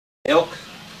elk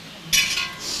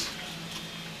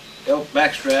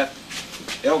backstrap,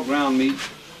 elk ground meat,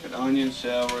 with onions,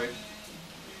 celery,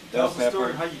 bell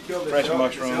pepper, fresh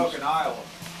mushrooms.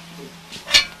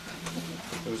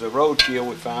 It was a roadkill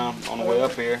we found on the way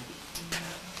up here.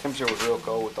 Temperature was real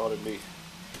cold. We thought it'd be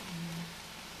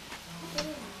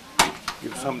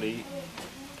give it something to eat.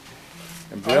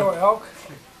 And Bill, elk.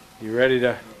 you ready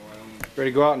to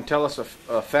go out and tell us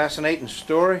a fascinating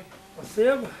story? A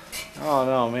fib? Oh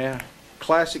no, man!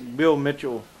 Classic Bill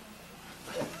Mitchell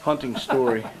hunting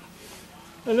story.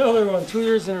 Another one, 2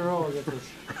 years in a row. I get this.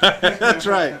 That's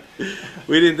right.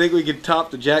 We didn't think we could top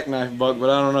the jackknife buck, but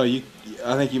I don't know.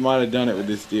 I think you might have done it with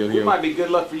this deal here. It might be good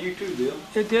luck for you too, Bill.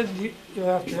 It did. You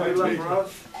have to have TJ.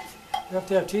 You have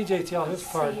to have TJ tell his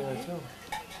part in it too.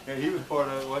 Yeah, he was part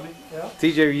of it, wasn't he? Yeah.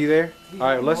 TJ, are you there? All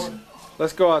right,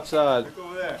 let's go outside. Look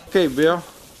over there. Okay, Bill.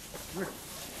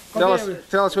 Tell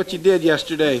us what you did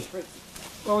yesterday.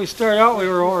 Well, we started out. We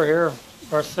were over here.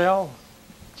 Marcel,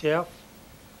 Jeff,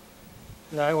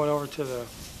 and I went over to the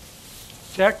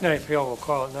Jackknife Hill, we'll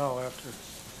call it now, after.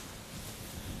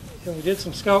 And we did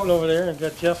some scouting over there and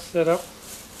got Jeff set up.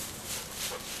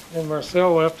 And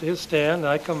Marcel went up to his stand, and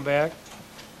I come back,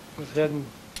 was heading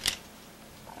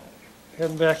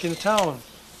back into town.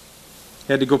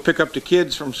 You had to go pick up the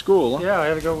kids from school, huh? Yeah, I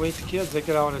had to go meet the kids. They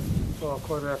get out at, well,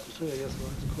 3:15, I guess it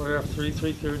was.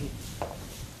 3:15, 3:30.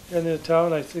 And in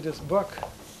town, I see this buck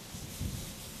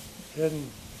heading.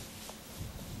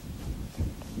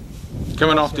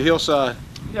 Coming off the hillside.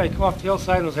 Yeah, he come off the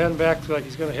hillside and was heading back to, like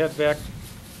he's going to head back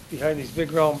behind these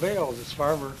big round bales, this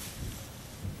farmer.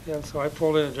 And so I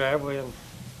pulled in the driveway and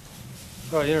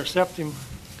so I intercepted him,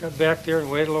 got back there and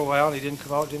waited a little while, and he didn't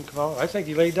come out. I think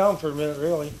he laid down for a minute,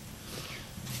 really.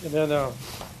 And then I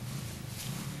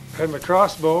had my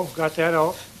crossbow, got that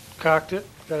out, cocked it,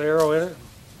 got an arrow in it,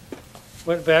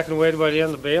 went back and waited by the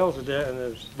end of the bales, and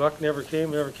the buck never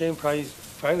came. Probably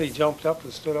finally jumped up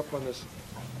and stood up on this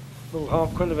little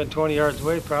hump. Couldn't have been 20 yards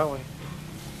away, probably.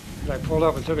 And I pulled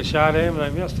up and took a shot at him, and I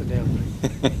missed the damn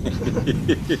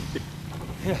thing.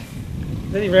 Yeah.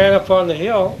 Then he ran up on the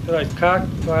hill, and I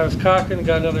was cocking and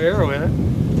got another arrow in it.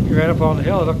 He ran up on the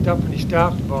hill, I looked up, and he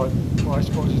stopped about, well, I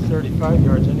suppose it's 35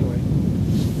 yards anyway.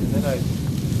 And then I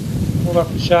pulled up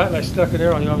and shot, and I stuck an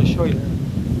arrow, and you want me to show you there.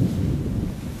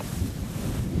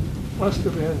 Must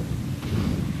have been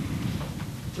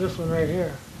this one right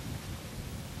here.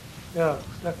 Yeah,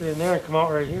 stuck it in there and come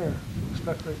out right here.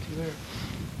 Stuck right through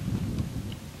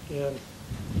there. And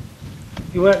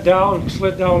he went down,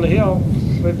 slid down the hill,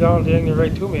 slid down dang near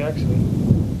right to me actually.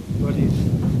 But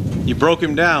You broke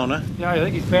him down, huh? Yeah, I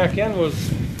think his back end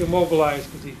was immobilized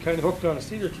because he kind of hooked on a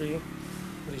cedar tree.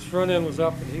 But his front end was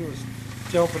up and he was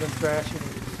jumping and thrashing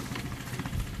and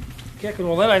kicking.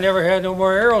 Well, then I never had no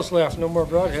more arrows left, no more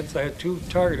broadheads. I had 2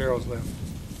 target arrows left.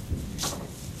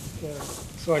 Yeah.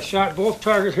 So I shot both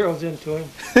target arrows into him,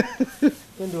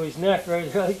 into his neck right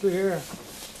here,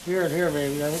 here and here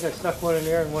maybe. I think I stuck one in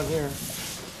there and one here.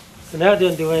 And that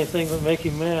didn't do anything but make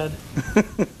him mad.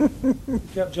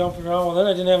 Kept jumping around. Well, then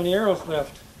I didn't have any arrows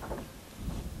left.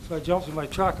 So I jumped in my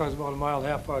truck. I was about 1.5 miles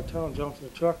out of town, jumped in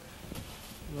the truck,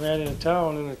 and ran into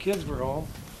town, and the kids were home.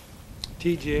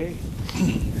 TJ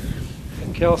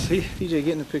and Kelsey. TJ,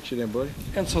 get in the picture there, buddy.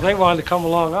 And so they wanted to come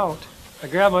along out. I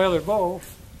grabbed my other bow.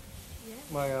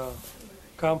 My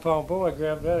compound bow, I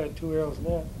grabbed that, I had 2 arrows in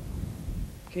that.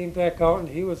 Came back out and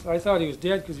I thought he was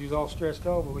dead because he was all stretched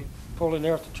out, but we pulled in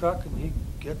there at the truck and he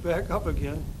get back up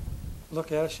again.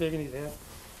 Look at it, shaking his head.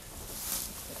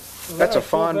 So that's a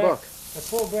fine buck. I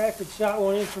pulled back and shot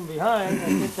one in from behind. I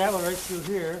hit that one right through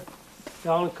here.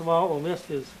 Down and come out, well, missed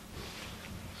his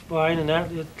spine, and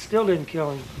that it still didn't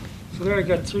kill him. So there I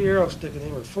got 3 arrows sticking in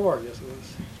him, or 4 I guess it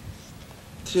was.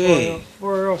 Gee.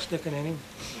 4 arrows sticking in him.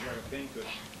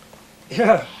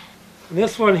 Yeah, and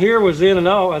this one here was in and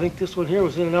out. I think this one here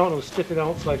was in and out and was sticking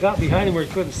out. So I got behind him where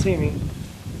he couldn't see me.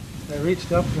 I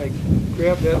reached up and I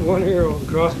grabbed that one arrow,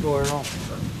 the crossbow arrow.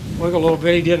 Wiggled a little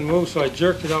bit, he didn't move, so I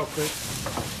jerked it out quick.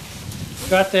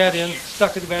 Got that in,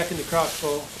 stuck it back in the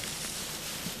crossbow.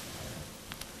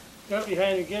 Got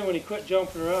behind him again when he quit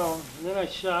jumping around. And then I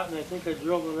shot and I think I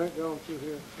drilled him right down through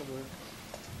here somewhere.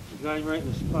 Got him right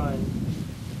in the spine.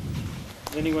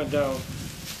 Then he went down.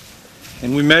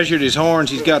 And we measured his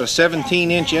horns. He's got a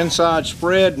 17-inch inside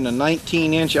spread and a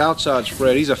 19-inch outside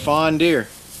spread. He's a fine deer.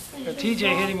 And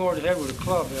TJ hit him over the head with a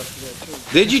club after that,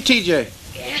 too. Did you, TJ?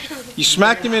 Yeah. You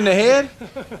smacked him in the head?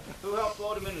 Who helped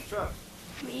load him in the truck?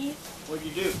 Me. What'd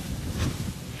you do?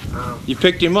 You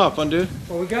picked him up, undo?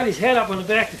 Well, we got his head up on the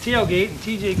back of the tailgate, and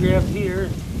TJ grabbed here,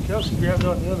 and Kelsey grabbed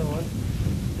on the other one.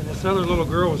 And this other little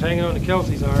girl was hanging on to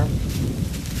Kelsey's arm.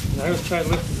 And I was trying to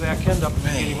lift the back end up and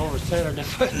get him over centered. I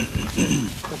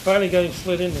finally got him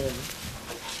slid in there.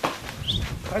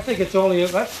 I think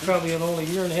that's probably an only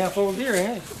 1.5 year old deer,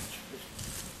 ain't it?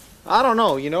 I don't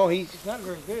know. You know, he's not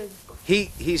very big.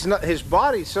 He's not. His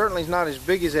body certainly is not as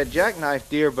big as that jackknife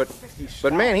deer, but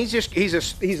man, he's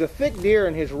a thick deer,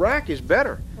 and his rack is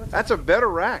better. That's a better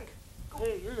rack.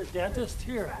 Hey, you're the dentist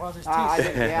here. How's his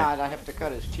teeth? Yeah, I have to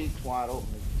cut his cheeks wide open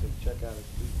to check out his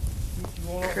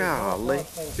teeth. Golly.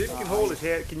 See if you can hold his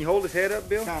head. Can you hold his head up,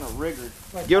 Bill? Kind of rigid.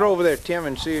 Get over there, Tim,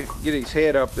 and see. Get his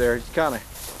head up there. He's kind of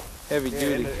heavy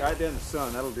duty. Right there in the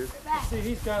sun. That'll do. See,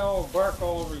 he's got all bark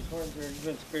all over his horns there. He's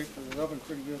been scraped and rubbing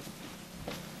pretty good.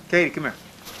 Katie, come here.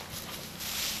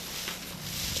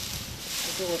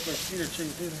 I'll go with my cedar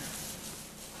trees either.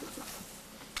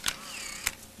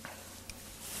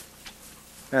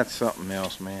 That's something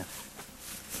else, man.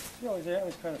 You know, his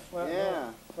antler's kind of flat.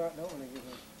 Yeah. Flat out when he gets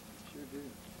up. Sure do.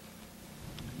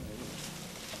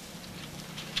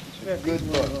 Yeah, Good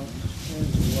buck.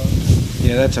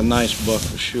 Yeah, that's a nice buck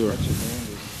for sure.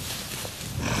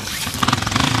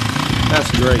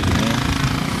 That's great, man.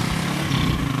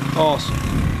 Awesome.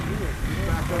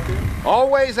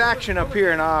 Always action up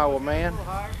here in Iowa, man.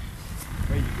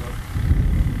 There you go.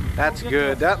 That's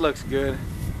good. That looks good.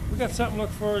 We got something to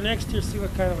look for next year, see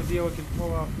what kind of a deal we can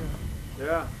pull off here.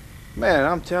 Yeah. Man,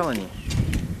 I'm telling you.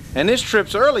 And this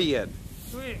trip's early yet.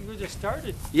 We just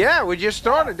started. Yeah, we just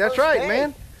started. That's right,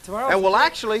 man. Tomorrow's And well, the day.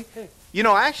 actually, you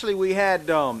know, we had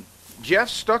Jeff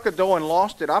stuck a doe and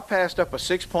lost it. I passed up a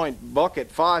 6-point buck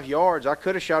at 5 yards. I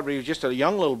could have shot, but he was just a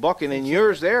young little buck. And then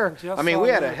yours there, I mean, we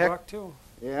had a heck. Buck too.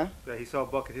 Yeah? Yeah, he saw a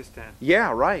buck at his stand.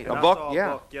 Yeah, right. And A I buck, saw a yeah.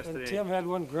 buck yesterday. And Tim had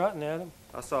one grunting at him.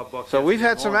 I saw a buck. So we've had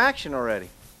yesterday some morning. action already.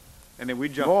 And then we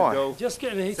jumped Boy. to go. Just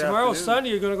getting This tomorrow's afternoon. Sunday.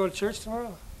 You're going to go to church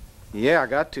tomorrow? Yeah, I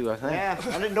got to, I think. Yeah,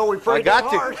 I didn't know we I prayed got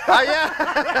that to. hard.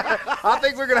 Yeah. I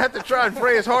think we're going to have to try and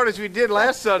pray as hard as we did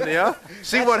last Sunday, huh?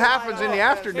 See what happens in the You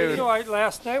afternoon. know,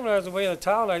 last night when I was away in the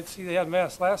town, I see they had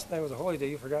mass last night. It was a holy day.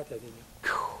 You forgot that, didn't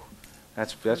you?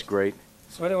 That's great.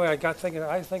 So anyway, I got thinking,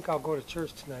 I think I'll go to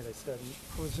church tonight, I said.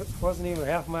 It wasn't even a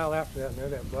half mile after that, and there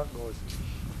that buck goes.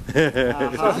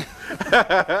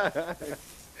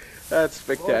 That's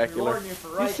spectacular. You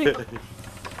see, It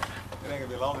ain't gonna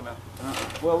be long enough.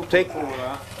 Well, take. Go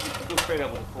straight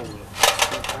up with the four-wheeler.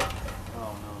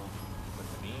 Oh no. With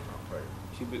the beam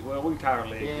or well, we can tie our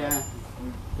leg. Yeah,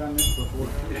 we've done this before.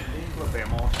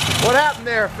 What happened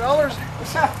there, fellers?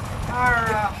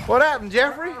 What happened,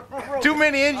 Jeffrey? Too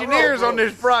many engineers on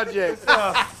this project.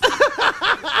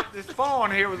 This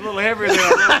phone here was a little heavier than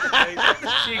I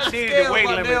She exceeded the weight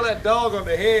limit. Nail that dog on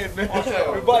the head, man.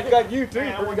 Everybody got you too.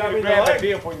 Man, we got got to grab that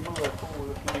deal before you move that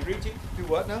four-wheeler. Can you reach it? Do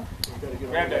what now?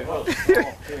 Grab that hook.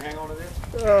 Can you hang on to this?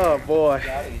 Oh boy.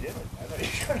 Yeah, he did it. I thought you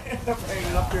were going to end up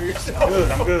hanging up there yourself.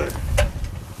 Good, I'm good.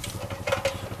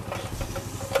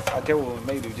 I tell you what,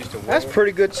 maybe just a That's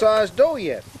pretty good sized doe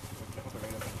yet.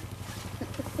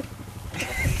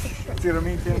 See what I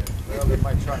mean, Tim? Well, they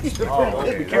might try. Oh,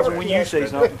 okay. Be careful when you say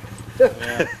something.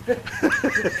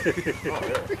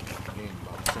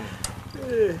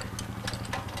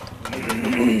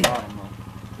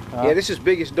 Yeah, this is the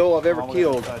biggest doe I've ever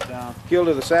killed. Killed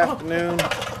her this afternoon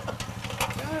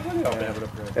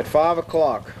at 5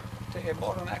 o'clock. Hey,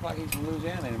 boy, don't act like he's from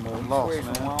Louisiana anymore. He's Lost, away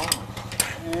from man. Wyoming.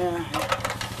 Yeah.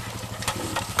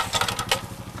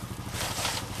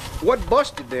 What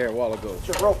busted there a while ago? It's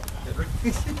a rope.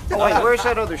 Oh, wait, where's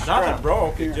that other strap? Nothing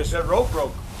broke. It just that rope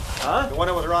broke. Huh? The one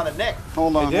that was around the neck.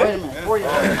 Hold on, It wait did? a minute. Before you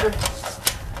answer,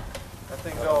 That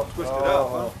thing's all twisted up,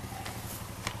 huh?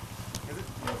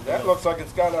 That looks like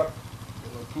it's got a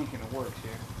little kink in the works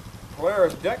here.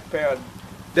 Polaris deck pad.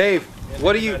 Dave,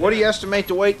 what do you estimate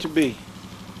the weight to be?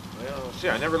 Well, see,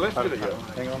 I never lifted it yet.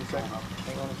 Hang on a second.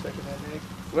 Hang on a second, that big.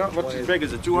 Well, it looks as big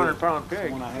as a 200-pound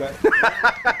pig. When I have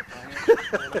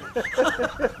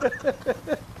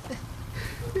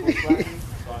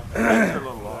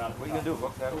What are you gonna do?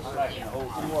 Look, that'll slack in the whole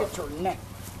thing. get your neck.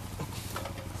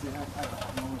 See, I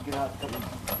always get out.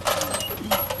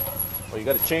 Well, you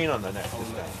got a chain on the neck this time.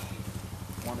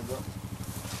 Want to go?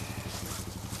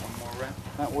 One more wrap.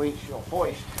 That way she'll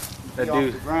hoist. That Be off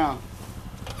dude. the ground.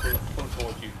 Pull it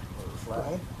towards you.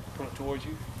 Pull it towards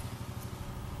you.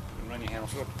 And run your hand.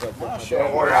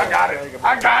 Don't worry, I got it.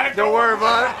 I got it. Don't worry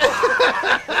about it.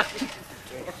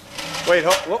 Wait,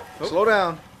 whoop, slow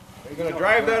down. You're gonna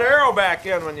drive that arrow back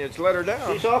in when you let her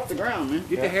down. She's off the ground, man.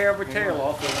 Get the hair of her tail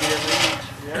off and get everything.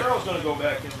 The arrow's gonna go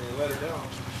back in when you let her down.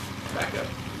 Back up.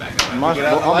 I'm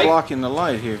blocking the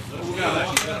light here.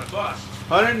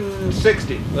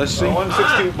 160. Let's see.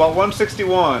 160. About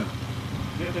 161.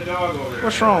 Get the dog over there.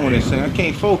 What's wrong with this thing? I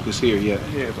can't focus here yet.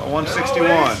 Yeah, about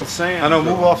 161. I know,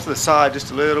 move off to the side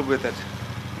just a little bit. There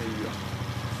you go.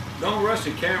 Don't rush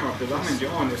the camera because I'm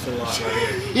enjoying this a lot right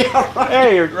here. Yeah, right.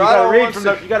 Hey, you Right gotta on read from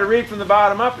the you gotta read from the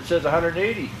bottom up. It says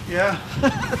 180. Yeah.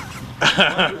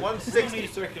 160 need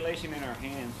circulation in our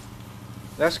hands.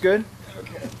 That's good.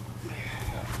 Okay.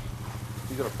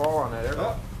 He's gonna fall on that.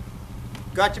 Oh.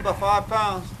 Got you by 5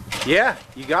 pounds. Yeah,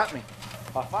 you got me.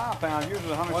 By 5 pounds,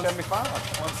 usually 175.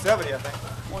 170, I think.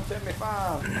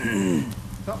 175.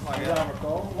 Something like that.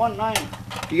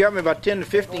 190. You got me about 10 to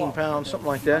 15 pounds, something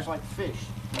like It's that. like fish.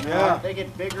 Yeah. They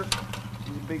get bigger.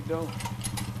 He's a big doe.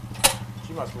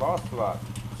 She must have lost a lot.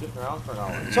 Sitting around for an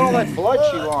hour. It's all that blood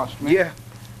she lost, man. Yeah.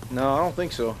 No, I don't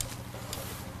think so.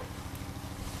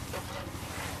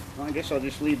 Well, I guess I'll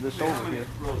just leave this over here.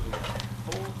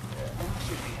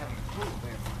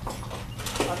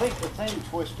 I think the thing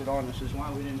twisted on us is why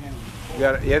we didn't have it. You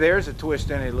got it. Yeah, there's a twist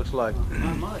in it, it looks like.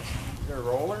 Not much. There are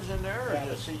rollers in there? Or Yeah,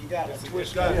 just so you got a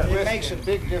twist. got a It twist makes a in it.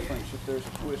 big difference if there's a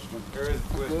twist in it. There is a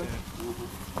twist in it.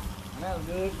 That was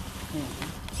good.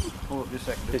 Hold it just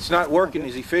a second. It's not working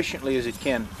as efficiently as it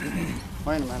can.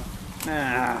 Wait a minute.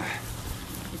 Nah.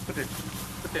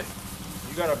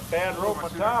 you got a bad rope on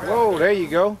top. Whoa, there you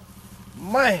go.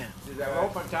 Man. Is that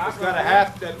rope on top? It's got a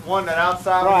half, that one that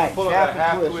outside one, Right, pull it, got a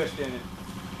half half and twist in it.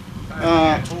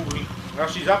 Well,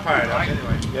 she's up high enough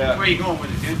anyway. Yeah. Where you going with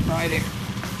it, dude? Right there.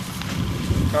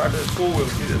 Hard to the school wheel,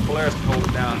 see the Polaris to hold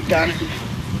it down. Got it. Is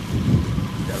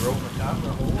that rope on top of the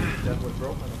hole? That's what's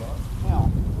rope on about.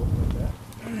 Well,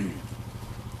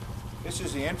 This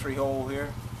is the entry hole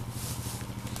here.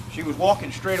 She was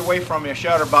walking straight away from me. I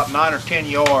shot her about 9 or 10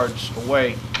 yards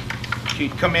away.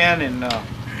 She'd come in and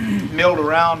milled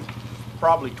around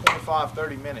probably 25,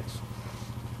 30 minutes.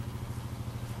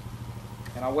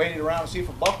 And I waited around to see if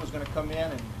a buck was going to come in,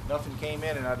 and nothing came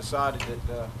in, and I decided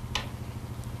that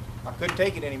I couldn't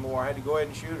take it anymore. I had to go ahead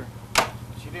and shoot her.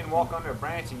 She didn't walk under a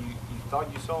branch and you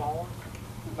thought you saw horns?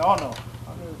 No.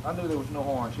 I knew there was no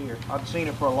horns here. I'd seen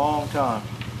it for a long time.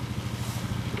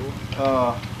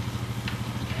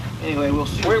 Anyway, we'll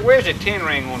see Where's the 10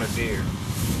 ring on a deer?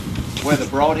 where the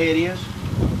broadhead is.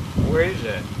 Where is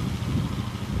that?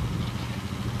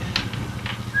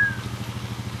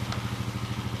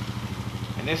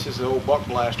 And this is the old buck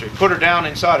blaster. Put her down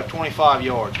inside of 25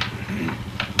 yards.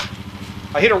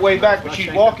 I hit her way back, but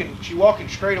she's walking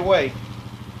straight away.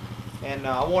 And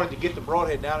I wanted to get the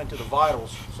broadhead down into the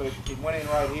vitals, so it went in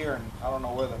right here, and I don't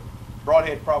know whether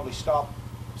broadhead probably stopped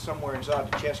somewhere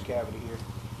inside the chest cavity here.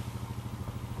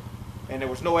 And there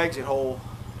was no exit hole,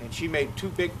 and she made 2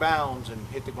 big bounds and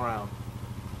hit the ground.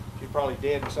 She's probably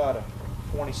dead inside of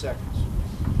 20 seconds.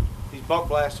 These buck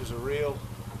blasters are real.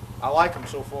 I like them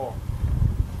so far.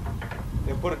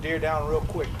 They'll put a deer down real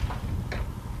quick.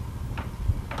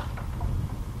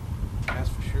 That's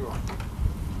for sure.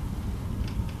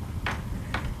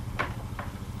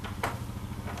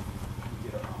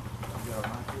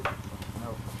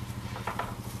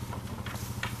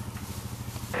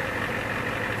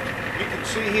 You can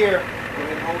see here.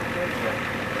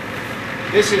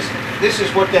 This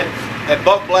is what that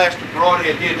buck blaster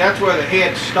broadhead did. That's where the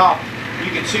head stopped.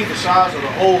 You can see the size of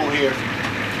the hole here.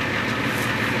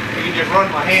 You can just run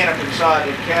my hand up inside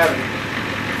the cavity.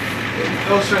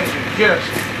 Those things are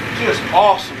just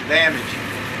awesome damage.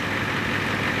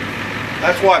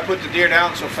 That's why I put the deer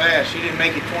down so fast. She didn't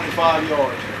make it 25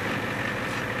 yards.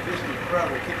 Just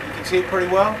incredible. You can see it pretty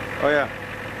well? Oh yeah.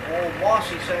 old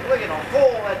Bossy said, look at the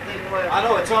hole that thing left. I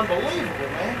know, it's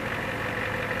unbelievable, man.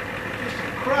 It's just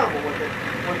incredible what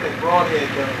that broadhead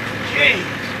does. Jeez.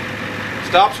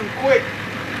 Stops them quick.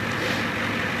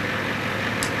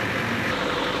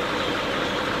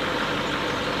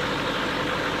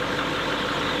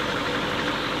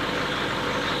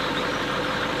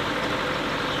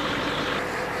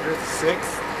 It's 6.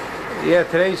 Yeah,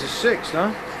 today's the 6th,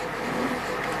 huh?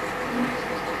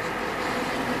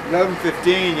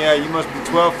 11:15. Yeah, you must be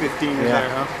 12:15 in Yeah. there,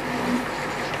 huh?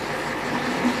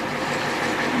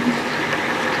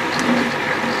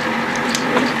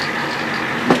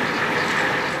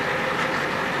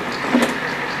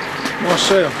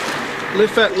 Marcel,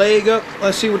 lift that leg up.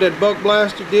 Let's see what that buck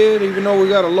blaster did, even though we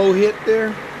got a low hit there.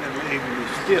 That leg will be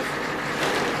stiff.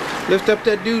 Lift up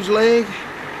that dude's leg.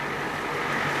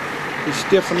 He's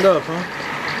stiffened up, huh?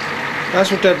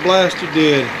 That's what that blaster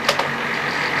did.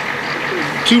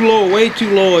 Too low, way too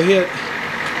low a hit.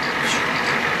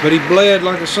 But he bled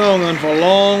like a song gun for a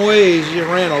long ways. He just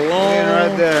ran a long... Man,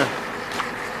 right there.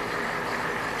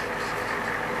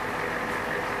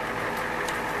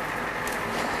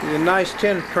 He's a nice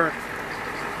 10 print.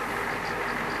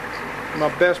 My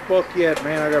best buck yet,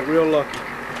 man. I got real lucky.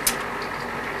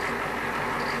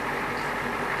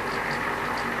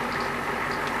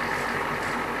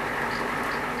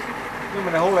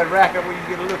 want me to hold that rack up where you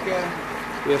get a look at it?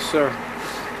 Yes, sir.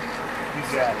 You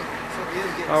got it.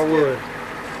 I would.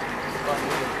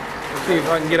 See if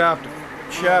I can get out the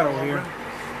shadow here.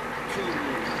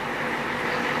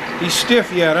 He's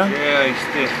stiff yet, huh? Yeah, he's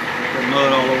stiff. Got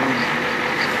mud all over him.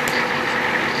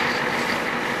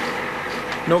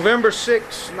 November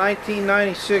 6,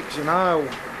 1996 in Iowa.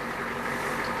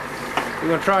 We're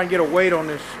going to try and get a weight on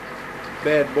this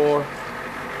bad boy.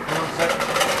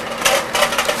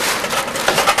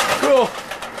 Cool.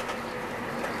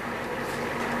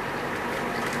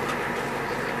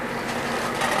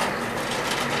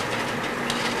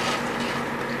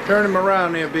 Turn him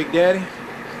around there, Big Daddy.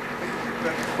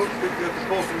 Pull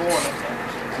some more.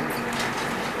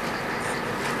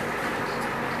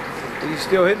 He's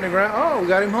still hitting the ground. Oh, we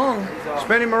got him hung.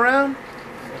 Spin him around.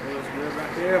 Looks good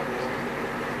right there, boy.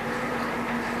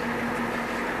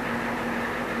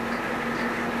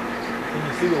 Can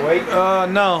you see the weight?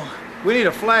 No. We need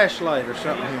a flashlight or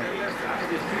something here.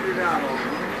 Just shoot it out over.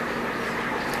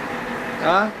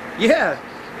 Huh? Yeah.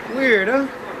 Weird, huh?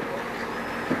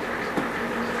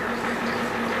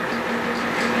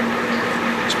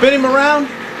 Spin him around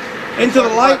into the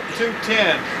light.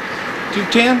 210.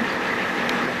 210.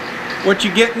 What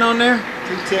you getting on there?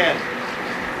 210.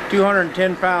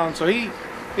 210 pounds. So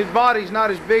his body's not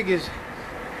as big as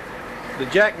the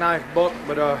jackknife buck,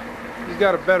 but he's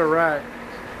got a better rack.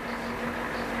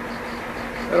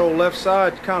 That old left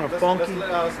side's kind of funky.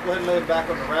 Let's go ahead and lay him back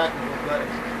on the rack and go gut him.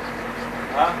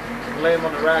 Huh? Lay him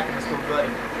on the rack and let's go gut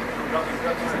him.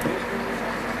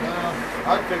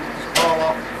 I'd figure just crawl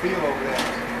off the field over there.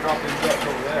 Drop his guts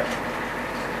over there.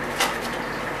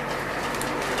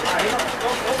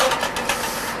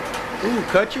 Ooh,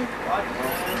 cut you?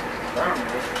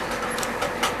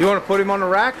 You want to put him on the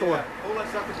rack or what? Pull that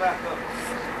sucker back up.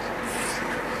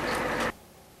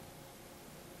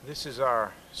 This is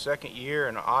our second year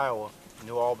in Iowa,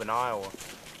 New Albany, Iowa.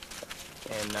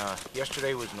 And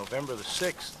yesterday was November the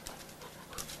 6th.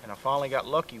 And I finally got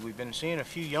lucky. We've been seeing a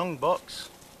few young bucks.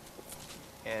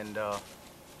 And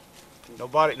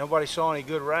nobody saw any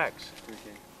good racks.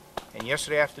 And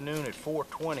yesterday afternoon at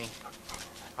 4:20,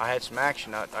 I had some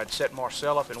action. I'd set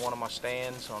Marcel up in one of my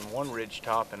stands on one ridge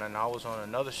top, and then I was on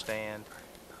another stand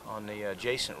on the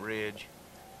adjacent ridge.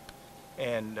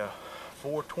 And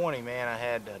 4:20, man, I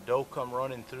had a doe come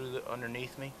running through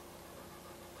underneath me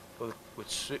with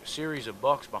series of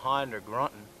bucks behind her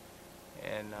grunting.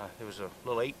 And there was a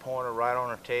little 8-pointer right on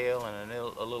her tail, and a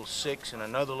little 6 and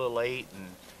another little 8,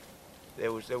 and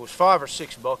there was 5 or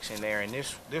 6 bucks in there, and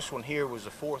this one here was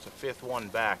the 4th or 5th one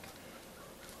back.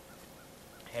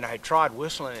 And I had tried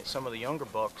whistling at some of the younger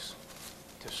bucks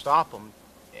to stop them,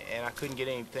 and I couldn't get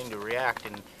anything to react.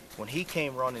 And when he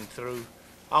came running through,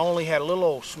 I only had a little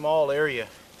old small area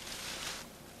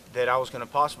that I was going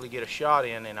to possibly get a shot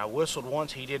in, and I whistled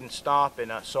once. He didn't stop,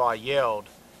 and so I yelled.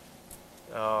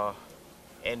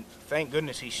 And thank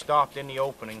goodness he stopped in the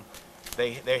opening.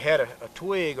 They had a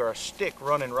twig or a stick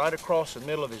running right across the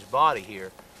middle of his body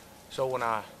here. So when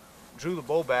I drew the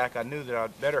bow back, I knew that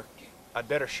I'd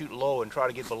better shoot low and try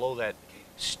to get below that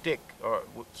stick, or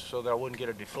so that I wouldn't get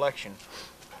a deflection.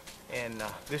 And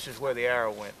this is where the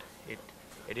arrow went.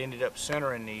 It ended up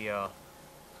centering the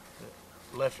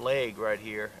left leg right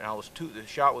here, and the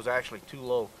shot was actually too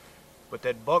low. But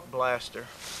that buck blaster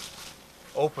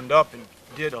opened up and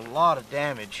did a lot of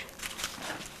damage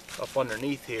up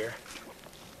underneath here.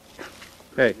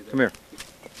 Hey, come here.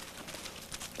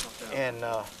 And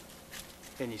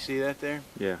can you see that there?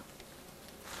 Yeah.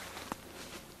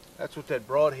 That's what that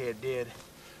broadhead did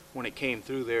when it came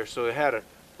through there. So it had a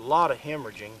lot of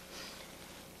hemorrhaging.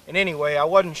 And anyway, I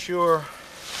wasn't sure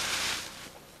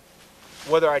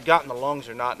whether I'd gotten the lungs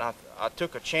or not. And I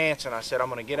took a chance, and I said, I'm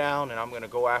going to get down and I'm going to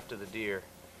go after the deer.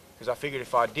 Because I figured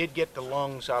if I did get the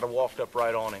lungs, I'd have walked up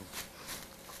right on him.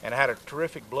 And I had a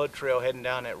terrific blood trail heading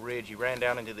down that ridge. He ran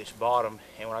down into this bottom,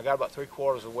 and when I got about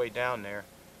 3/4 of the way down there,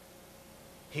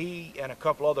 he and a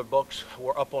couple other bucks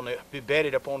were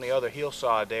bedded up on the other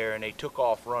hillside there, and they took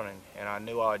off running. And I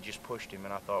knew I had just pushed him,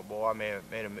 and I thought, boy, I may have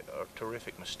made a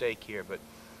terrific mistake here. But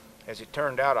as it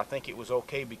turned out, I think it was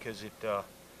okay, because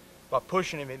by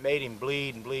pushing him, it made him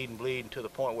bleed and bleed and bleed to the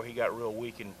point where he got real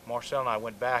weak. And Marcel and I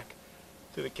went back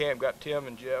to the camp, got Tim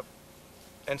and Jeff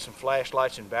and some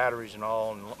flashlights and batteries and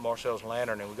all, and Marcel's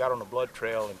lantern, and we got on the blood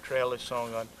trail and trailed this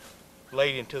song on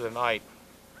late into the night.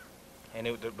 And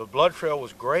the blood trail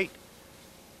was great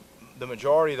the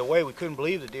majority of the way. We couldn't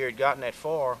believe the deer had gotten that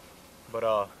far,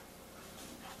 but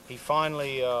he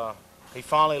finally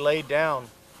laid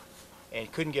down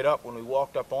and couldn't get up. When we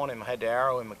walked up on him, I had to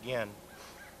arrow him again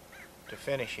to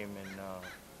finish him,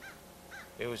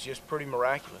 and it was just pretty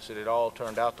miraculous that it all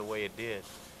turned out the way it did.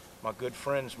 My good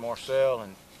friends Marcel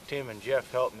and Tim and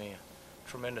Jeff helped me a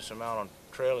tremendous amount on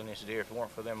trailing this deer. If it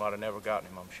weren't for them, I'd have never gotten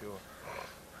him, I'm sure.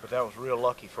 But that was real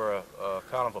lucky for a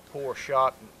kind of a poor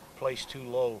shot placed too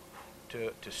low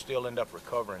to still end up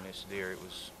recovering this deer. It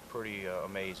was pretty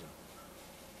amazing.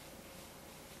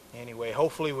 Anyway,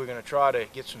 hopefully we're going to try to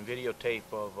get some videotape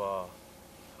of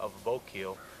a bow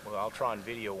kill. Well, I'll try and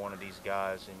video one of these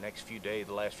guys in the next few days,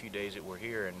 the last few days that we're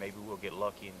here, and maybe we'll get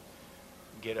lucky and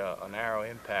get an arrow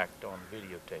impact on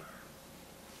videotape.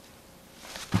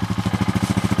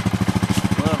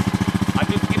 Well, I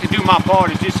just get to do my part.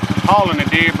 It's just hauling a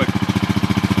deer, but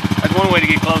that's one way to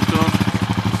get close to them.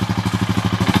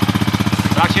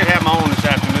 But I should have my own this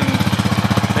afternoon.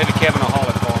 Maybe Kevin will haul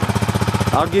it for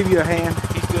me. I'll give you a hand.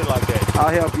 He's good like that. I'll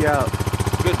help you out.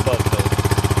 Good buck though.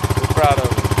 We're proud of him.